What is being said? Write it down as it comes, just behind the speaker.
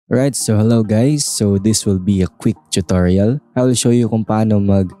Alright, so hello guys. So this will be a quick tutorial. I will show you kung paano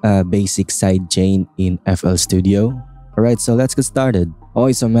mag basic sidechain in FL Studio. Alright, so let's get started.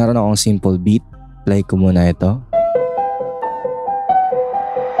 Okay, so meron akong simple beat. Play ko muna ito.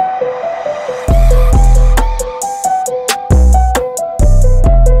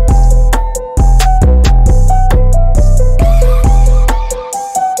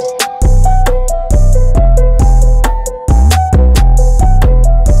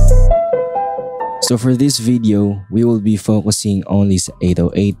 So for this video, we will be focusing only sa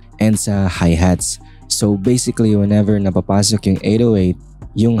 808 and sa hi-hats. So basically, whenever napapasok yung 808,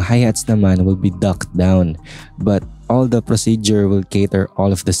 yung hi-hats naman will be ducked down. But all the procedure will cater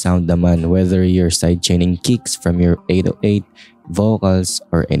all of the sound naman, whether you're sidechaining kicks from your 808, vocals,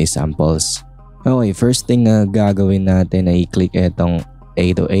 or any samples. Okay, first thing na gagawin natin ay i-click itong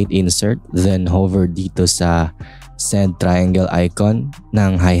 808 insert, then hover dito sa send triangle icon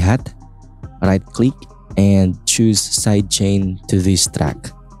ng hi-hat. Right click and choose sidechain to this track.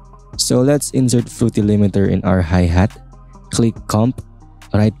 So let's insert Fruity Limiter in our hi-hat. Click comp,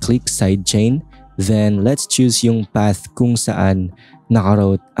 right click sidechain, then let's choose yung path kung saan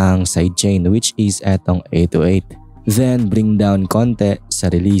nakaroute ang sidechain, which is etong 808. Then bring down konti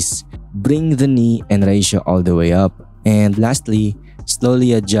sa release. Bring the knee and ratio all the way up. And lastly,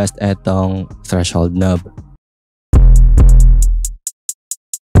 slowly adjust etong threshold knob.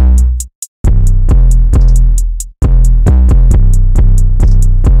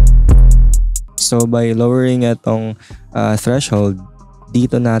 So by lowering itong threshold,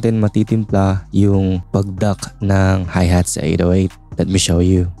 dito natin matitimpla yung pagduck ng hi-hat sa 808. Let me show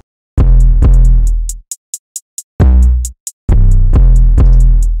you.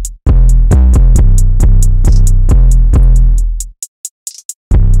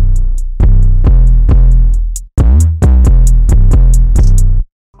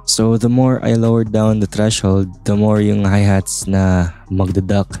 So the more I lower down the threshold, the more yung hi-hats na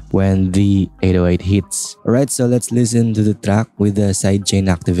magdaduck when the 808 hits. Alright, so let's listen to the track with the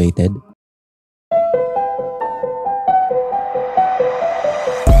sidechain activated.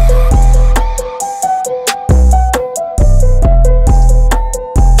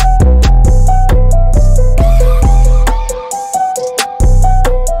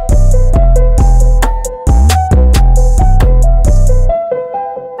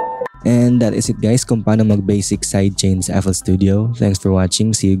 And that is it guys kung paano mag-basic sidechain sa FL Studio. Thanks for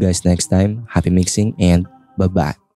watching. See you guys next time. Happy mixing and bye-bye.